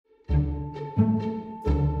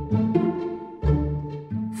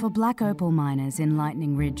For black opal miners in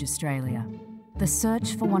Lightning Ridge, Australia, the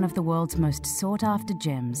search for one of the world's most sought-after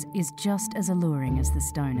gems is just as alluring as the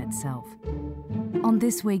stone itself. On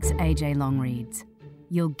this week's AJ Long Reads,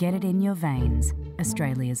 you'll get it in your veins,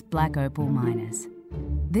 Australia's black opal miners.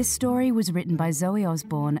 This story was written by Zoe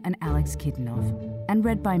Osborne and Alex Kitanov, and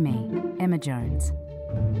read by me, Emma Jones.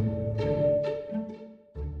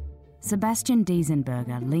 Sebastian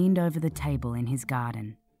Diesenberger leaned over the table in his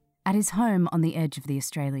garden, at his home on the edge of the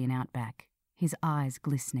Australian outback, his eyes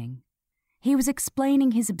glistening. He was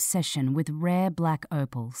explaining his obsession with rare black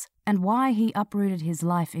opals and why he uprooted his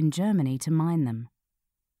life in Germany to mine them.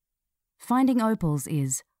 Finding opals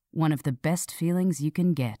is one of the best feelings you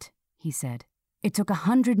can get, he said. It took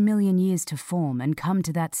 100 million years to form and come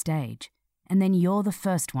to that stage, and then you're the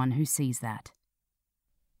first one who sees that.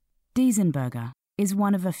 Diesenberger is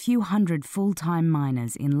one of a few hundred full-time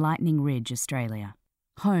miners in Lightning Ridge, Australia,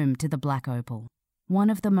 home to the black opal, one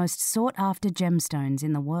of the most sought-after gemstones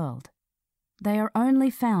in the world. They are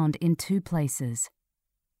only found in two places,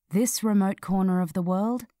 this remote corner of the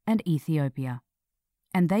world and Ethiopia,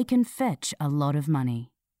 and they can fetch a lot of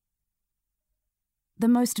money. The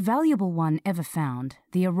most valuable one ever found,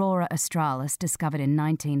 the Aurora Australis discovered in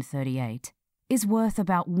 1938, is worth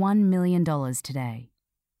about $1 million today.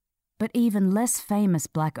 But even less famous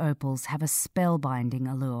black opals have a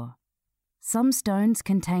spellbinding allure. Some stones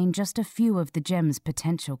contain just a few of the gem's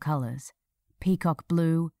potential colours: peacock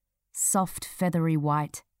blue, soft feathery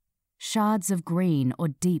white, shards of green or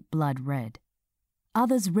deep blood red.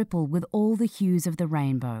 Others ripple with all the hues of the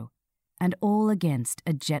rainbow, and all against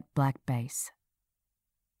a jet black base.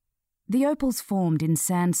 The opals formed in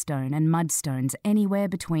sandstone and mudstones anywhere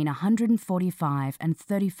between 145 and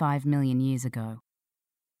 35 million years ago.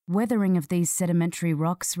 Weathering of these sedimentary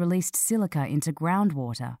rocks released silica into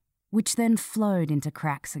groundwater, which then flowed into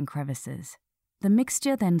cracks and crevices. The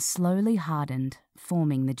mixture then slowly hardened,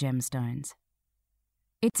 forming the gemstones.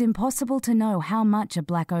 It's impossible to know how much a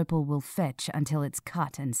black opal will fetch until it's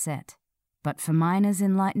cut and set. But for miners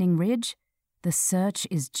in Lightning Ridge, the search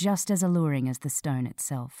is just as alluring as the stone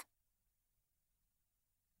itself.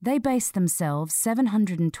 They base themselves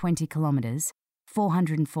 720 kilometres,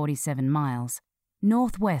 447 miles,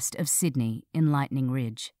 northwest of Sydney in Lightning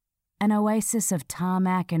Ridge, an oasis of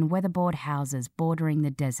tarmac and weatherboard houses bordering the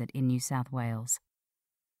desert in New South Wales.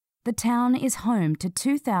 The town is home to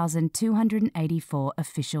 2,284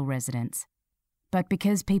 official residents. But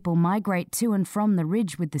because people migrate to and from the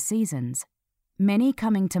ridge with the seasons, many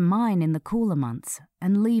coming to mine in the cooler months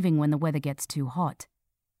and leaving when the weather gets too hot,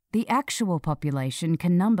 the actual population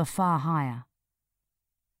can number far higher.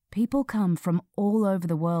 People come from all over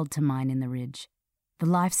the world to mine in the ridge. The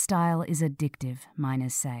lifestyle is addictive,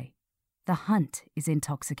 miners say. The hunt is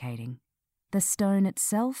intoxicating. The stone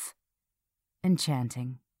itself,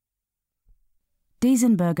 enchanting.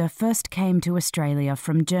 Diesenberger first came to Australia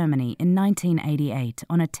from Germany in 1988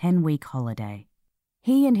 on a 10-week holiday.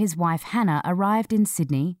 He and his wife Hannah arrived in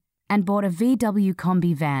Sydney and bought a VW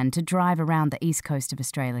Combi van to drive around the east coast of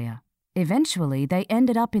Australia. Eventually, they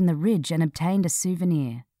ended up in the ridge and obtained a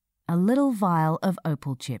souvenir, a little vial of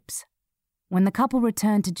opal chips. When the couple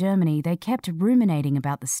returned to Germany, they kept ruminating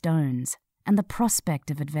about the stones and the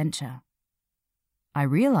prospect of adventure. I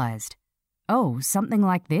realised, something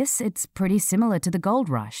like this, it's pretty similar to the gold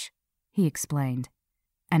rush, he explained,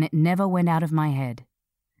 and it never went out of my head.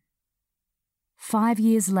 5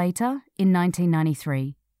 years later, in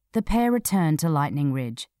 1993, the pair returned to Lightning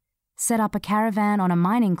Ridge, set up a caravan on a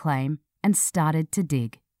mining claim, and started to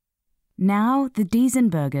dig. Now, the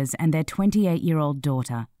Diesenbergers and their 28-year-old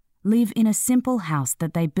daughter live in a simple house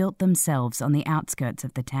that they built themselves on the outskirts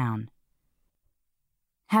of the town.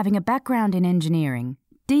 Having a background in engineering,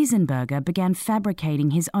 Diesenberger began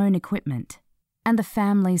fabricating his own equipment, and the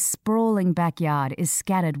family's sprawling backyard is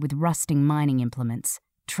scattered with rusting mining implements,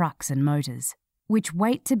 trucks and motors, which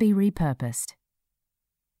wait to be repurposed.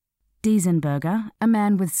 Diesenberger, a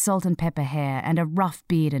man with salt and pepper hair and a rough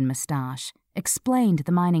beard and moustache, explained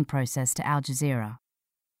the mining process to Al Jazeera.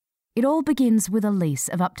 It all begins with a lease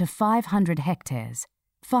of up to 500 hectares,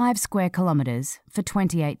 5 square kilometres, for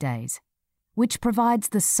 28 days, which provides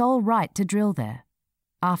the sole right to drill there.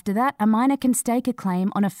 After that, a miner can stake a claim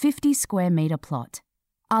on a 50 square metre plot.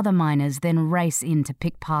 Other miners then race in to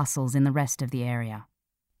pick parcels in the rest of the area.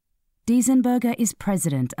 Diesenberger is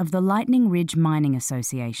president of the Lightning Ridge Mining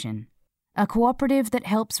Association, a cooperative that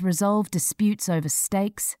helps resolve disputes over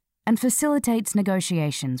stakes and facilitates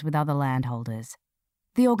negotiations with other landholders.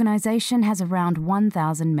 The organisation has around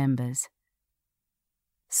 1,000 members.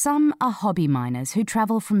 Some are hobby miners who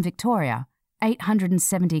travel from Victoria,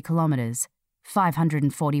 870 kilometres,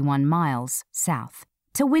 541 miles south,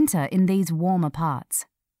 to winter in these warmer parts.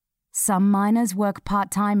 Some miners work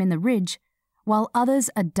part-time in the ridge, while others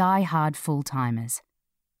are die-hard full-timers.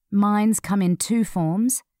 Mines come in two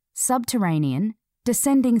forms: subterranean,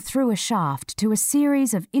 descending through a shaft to a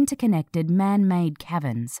series of interconnected man-made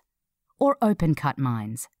caverns, or open-cut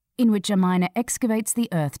mines, in which a miner excavates the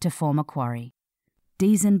earth to form a quarry.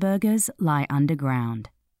 Diesenbergers lie underground.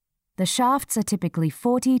 The shafts are typically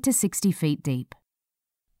 40 to 60 feet deep.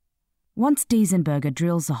 Once Diesenberger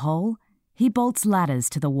drills a hole, he bolts ladders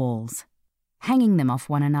to the walls, hanging them off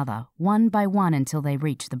one another, one by one until they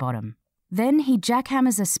reach the bottom. Then he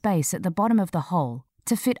jackhammers a space at the bottom of the hole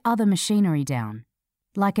to fit other machinery down,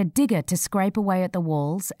 like a digger to scrape away at the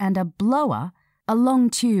walls and a blower, a long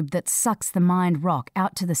tube that sucks the mined rock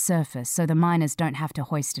out to the surface so the miners don't have to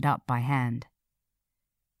hoist it up by hand.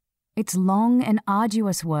 It's long and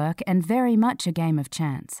arduous work and very much a game of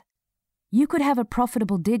chance. You could have a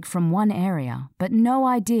profitable dig from one area, but no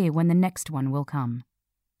idea when the next one will come.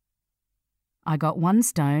 I got one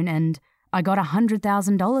stone and I got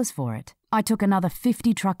 $100,000 for it. I took another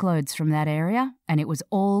 50 truckloads from that area and it was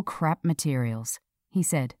all crap materials, he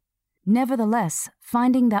said. Nevertheless,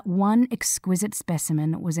 finding that one exquisite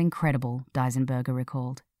specimen was incredible, Diesenberger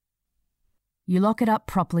recalled. You lock it up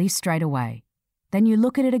properly straight away. Then you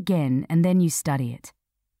look at it again and then you study it.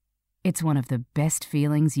 It's one of the best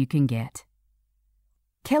feelings you can get.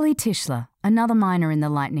 Kelly Tischler, another miner in the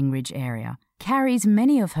Lightning Ridge area, carries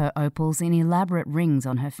many of her opals in elaborate rings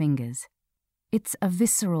on her fingers. It's a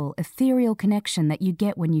visceral, ethereal connection that you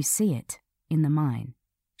get when you see it in the mine,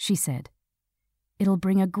 she said. It'll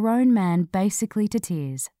bring a grown man basically to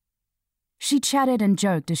tears. She chatted and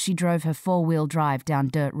joked as she drove her four-wheel drive down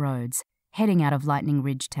dirt roads, heading out of Lightning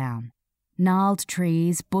Ridge town. Gnarled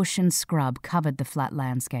trees, bush and scrub covered the flat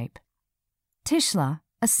landscape. Tischler,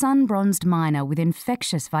 a sun-bronzed miner with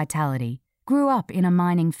infectious vitality, grew up in a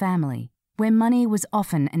mining family where money was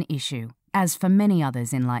often an issue, as for many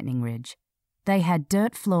others in Lightning Ridge. They had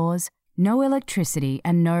dirt floors, no electricity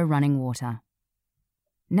and no running water.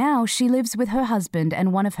 Now she lives with her husband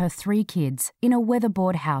and one of her 3 kids in a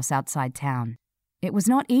weatherboard house outside town. It was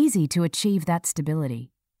not easy to achieve that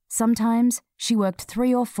stability. Sometimes she worked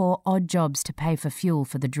 3 or 4 odd jobs to pay for fuel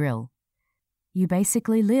for the drill. You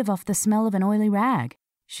basically live off the smell of an oily rag,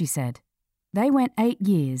 she said. They went 8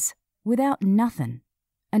 years without nothing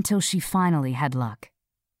until she finally had luck.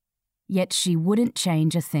 Yet she wouldn't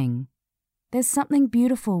change a thing. There's something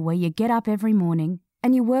beautiful where you get up every morning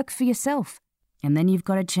and you work for yourself, and then you've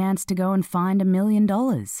got a chance to go and find $1 million,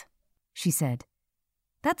 she said.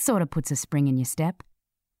 That sort of puts a spring in your step.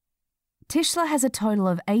 Tischler has a total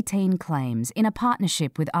of 18 claims in a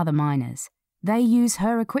partnership with other miners. They use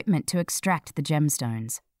her equipment to extract the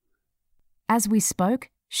gemstones. As we spoke,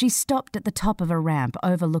 she stopped at the top of a ramp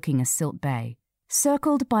overlooking a silt bay,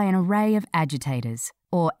 circled by an array of agitators,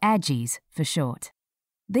 or aggies for short.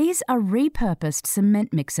 These are repurposed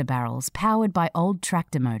cement mixer barrels powered by old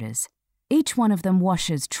tractor motors. Each one of them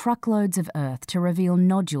washes truckloads of earth to reveal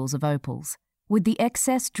nodules of opals, with the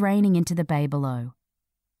excess draining into the bay below.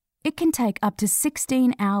 It can take up to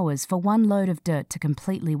 16 hours for one load of dirt to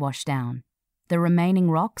completely wash down. The remaining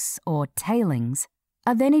rocks, or tailings,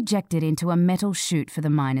 are then ejected into a metal chute for the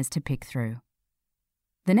miners to pick through.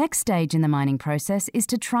 The next stage in the mining process is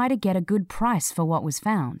to try to get a good price for what was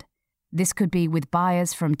found. This could be with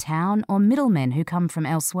buyers from town or middlemen who come from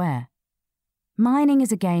elsewhere. Mining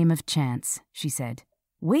is a game of chance, she said.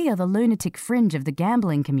 We are the lunatic fringe of the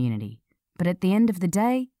gambling community, but at the end of the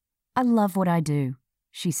day, I love what I do,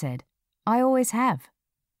 she said. I always have.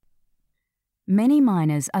 Many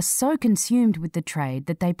miners are so consumed with the trade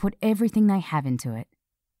that they put everything they have into it.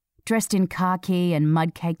 Dressed in khaki and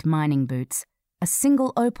mud-caked mining boots, a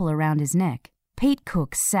single opal around his neck, Pete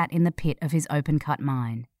Cook sat in the pit of his open-cut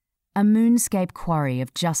mine, a moonscape quarry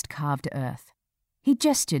of just carved earth. He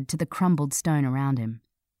gestured to the crumbled stone around him.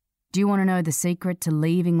 Do you want to know the secret to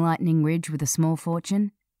leaving Lightning Ridge with a small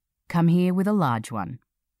fortune? Come here with a large one,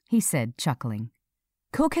 he said, chuckling.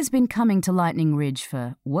 Cook has been coming to Lightning Ridge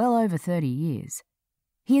for well over 30 years.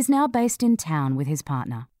 He is now based in town with his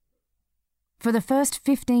partner. For the first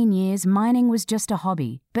 15 years, mining was just a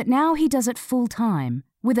hobby, but now he does it full-time,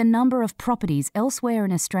 with a number of properties elsewhere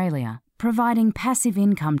in Australia, providing passive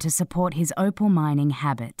income to support his opal mining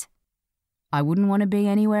habit. I wouldn't want to be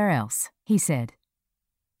anywhere else, he said.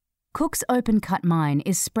 Cook's open-cut mine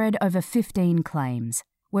is spread over 15 claims,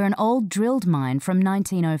 where an old drilled mine from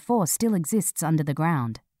 1904 still exists under the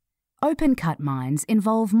ground. Open-cut mines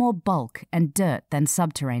involve more bulk and dirt than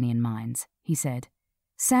subterranean mines, he said.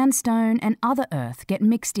 Sandstone and other earth get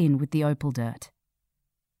mixed in with the opal dirt.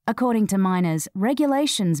 According to miners,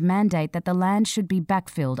 regulations mandate that the land should be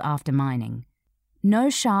backfilled after mining. No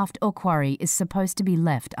shaft or quarry is supposed to be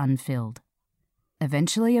left unfilled.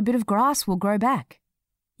 Eventually, a bit of grass will grow back.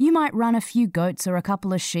 You might run a few goats or a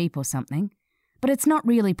couple of sheep or something, but it's not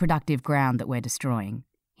really productive ground that we're destroying,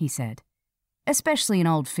 he said. Especially an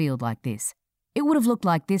old field like this. It would have looked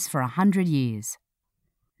like this for 100 years.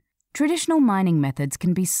 Traditional mining methods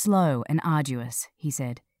can be slow and arduous, he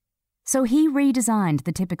said. So he redesigned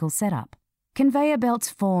the typical setup. Conveyor belts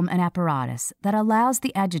form an apparatus that allows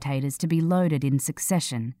the agitators to be loaded in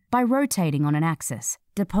succession by rotating on an axis,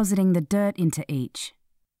 depositing the dirt into each.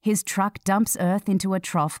 His truck dumps earth into a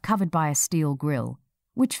trough covered by a steel grill,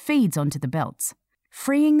 which feeds onto the belts,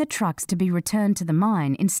 freeing the trucks to be returned to the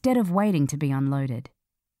mine instead of waiting to be unloaded.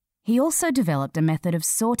 He also developed a method of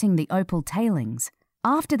sorting the opal tailings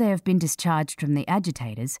after they have been discharged from the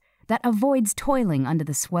agitators that avoids toiling under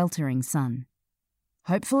the sweltering sun.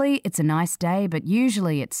 Hopefully it's a nice day, but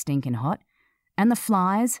usually it's stinking hot, and the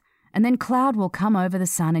flies, and then cloud will come over the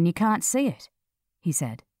sun and you can't see it, he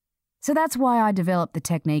said. So that's why I developed the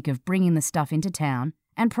technique of bringing the stuff into town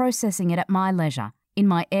and processing it at my leisure in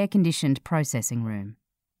my air-conditioned processing room.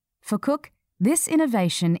 For Cook, this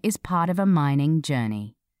innovation is part of a mining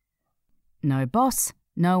journey. No boss,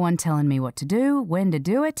 no one telling me what to do, when to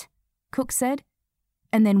do it, Cook said.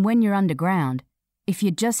 And then when you're underground, if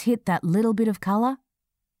you just hit that little bit of colour,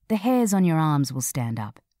 the hairs on your arms will stand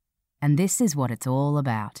up. And this is what it's all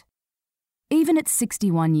about. Even at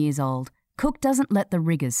 61 years old, Cook doesn't let the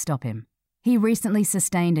rigours stop him. He recently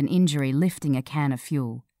sustained an injury lifting a can of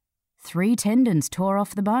fuel. 3 tendons tore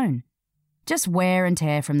off the bone. Just wear and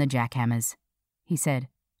tear from the jackhammers, he said.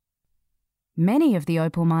 Many of the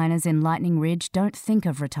opal miners in Lightning Ridge don't think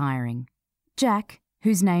of retiring. Jack,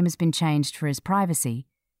 whose name has been changed for his privacy,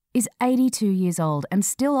 is 82 years old and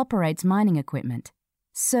still operates mining equipment,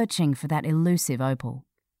 searching for that elusive opal.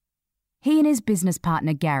 He and his business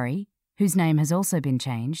partner Gary, whose name has also been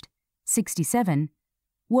changed, 67,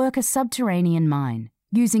 work a subterranean mine,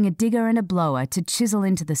 using a digger and a blower to chisel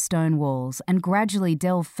into the stone walls and gradually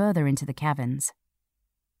delve further into the caverns.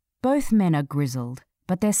 Both men are grizzled,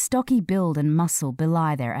 but their stocky build and muscle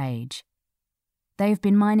belie their age. They have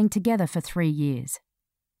been mining together for 3 years.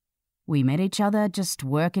 We met each other just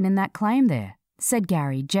working in that claim there, said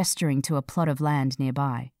Gary, gesturing to a plot of land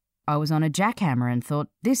nearby. I was on a jackhammer and thought,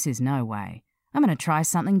 this is no way. I'm going to try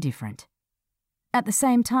something different. At the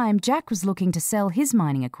same time, Jack was looking to sell his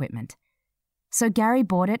mining equipment. So Gary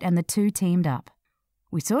bought it and the two teamed up.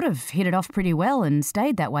 We sort of hit it off pretty well and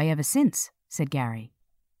stayed that way ever since, said Gary.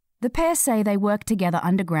 The pair say they work together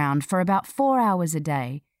underground for about 4 hours a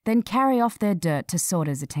day, then carry off their dirt to sort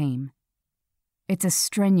as a team. It's a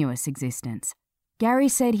strenuous existence. Gary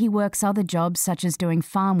said he works other jobs such as doing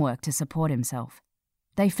farm work to support himself.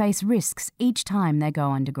 They face risks each time they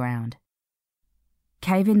go underground.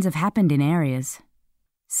 Cave-ins have happened in areas,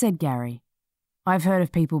 said Gary. I've heard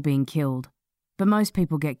of people being killed, but most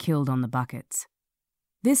people get killed on the buckets.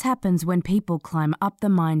 This happens when people climb up the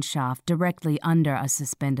mine shaft directly under a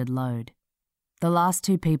suspended load. The last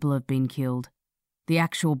 2 people have been killed. The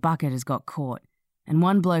actual bucket has got caught, and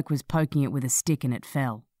one bloke was poking it with a stick and it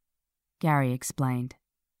fell, Gary explained.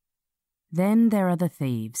 Then there are the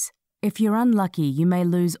thieves. If you're unlucky, you may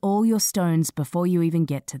lose all your stones before you even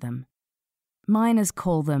get to them. Miners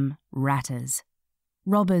call them ratters,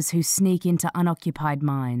 robbers who sneak into unoccupied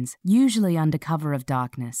mines, usually under cover of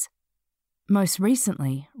darkness. Most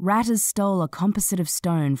recently, ratters stole a composite of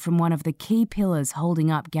stone from one of the key pillars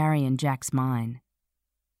holding up Gary and Jack's mine.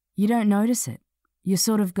 You don't notice it. You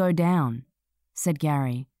sort of go down, said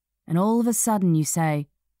Gary, and all of a sudden you say,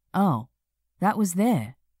 oh, that was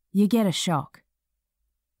there. You get a shock.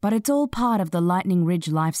 But it's all part of the Lightning Ridge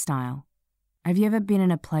lifestyle. Have you ever been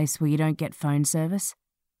in a place where you don't get phone service?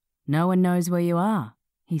 No one knows where you are,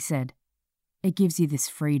 he said. It gives you this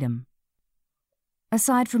freedom.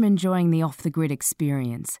 Aside from enjoying the off-the-grid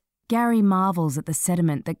experience, Gary marvels at the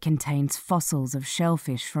sediment that contains fossils of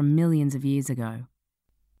shellfish from millions of years ago.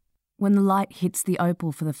 When the light hits the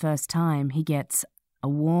opal for the first time, he gets a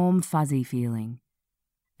warm, fuzzy feeling,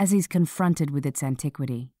 as he's confronted with its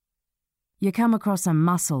antiquity. You come across a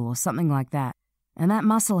mussel or something like that, and that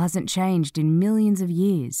mussel hasn't changed in millions of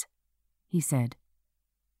years, he said.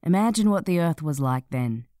 Imagine what the Earth was like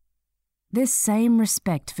then. This same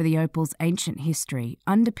respect for the opal's ancient history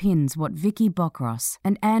underpins what Vicky Bockross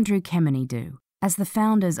and Andrew Kemeny do as the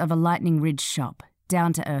founders of a Lightning Ridge shop,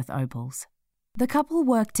 Down to Earth Opals. The couple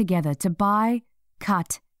work together to buy,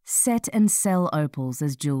 cut, set and sell opals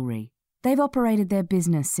as jewellery. They've operated their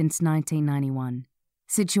business since 1991.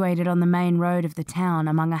 situated on the main road of the town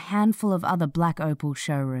among a handful of other black opal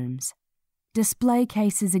showrooms. Display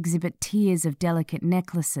cases exhibit tiers of delicate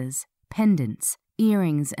necklaces, pendants,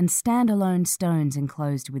 earrings, and standalone stones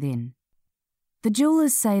enclosed within. The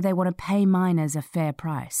jewelers say they want to pay miners a fair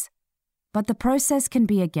price, but the process can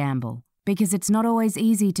be a gamble because it's not always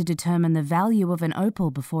easy to determine the value of an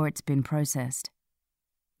opal before it's been processed.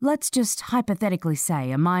 Let's just hypothetically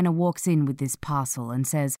say a miner walks in with this parcel and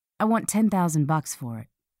says, "I want $10,000 for it,"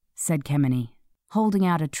 said Kemeny, holding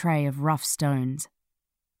out a tray of rough stones.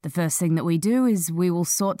 "The first thing that we do is we will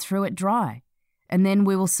sort through it dry, and then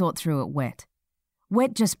we will sort through it wet.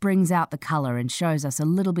 Wet just brings out the colour and shows us a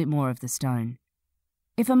little bit more of the stone.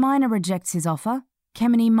 If a miner rejects his offer,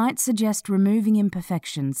 Kemeny might suggest removing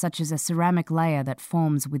imperfections such as a ceramic layer that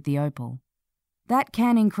forms with the opal. That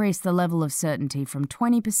can increase the level of certainty from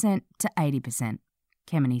 20% to 80%,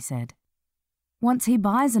 Kemeny said. Once he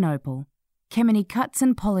buys an opal, Kemeny cuts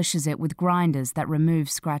and polishes it with grinders that remove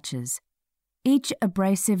scratches. Each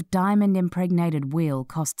abrasive diamond-impregnated wheel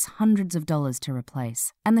costs hundreds of dollars to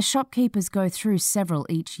replace, and the shopkeepers go through several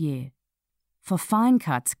each year. For fine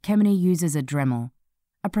cuts, Kemeny uses a Dremel,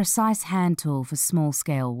 a precise hand tool for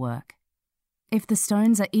small-scale work. If the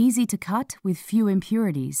stones are easy to cut with few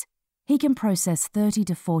impurities, he can process 30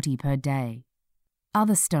 to 40 per day.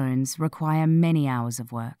 Other stones require many hours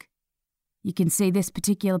of work. "You can see this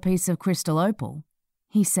particular piece of crystal opal,"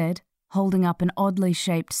 he said, holding up an oddly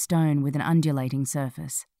shaped stone with an undulating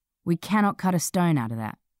surface. "We cannot cut a stone out of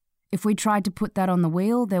that. If we tried to put that on the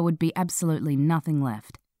wheel, there would be absolutely nothing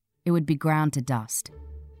left. It would be ground to dust."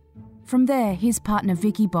 From there, his partner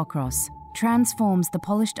Vicky Bokros transforms the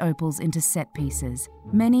polished opals into set pieces,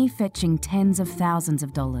 many fetching tens of thousands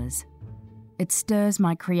of dollars. "It stirs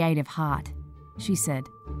my creative heart," she said,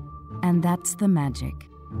 "and that's the magic."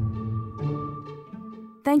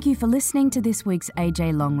 Thank you for listening to this week's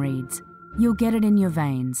AJ Long Reads. You'll Get It in Your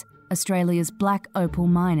Veins, Australia's Black Opal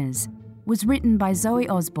Miners, was written by Zoe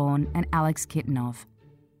Osborne and Alex Kitanov.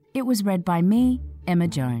 It was read by me, Emma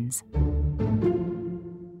Jones.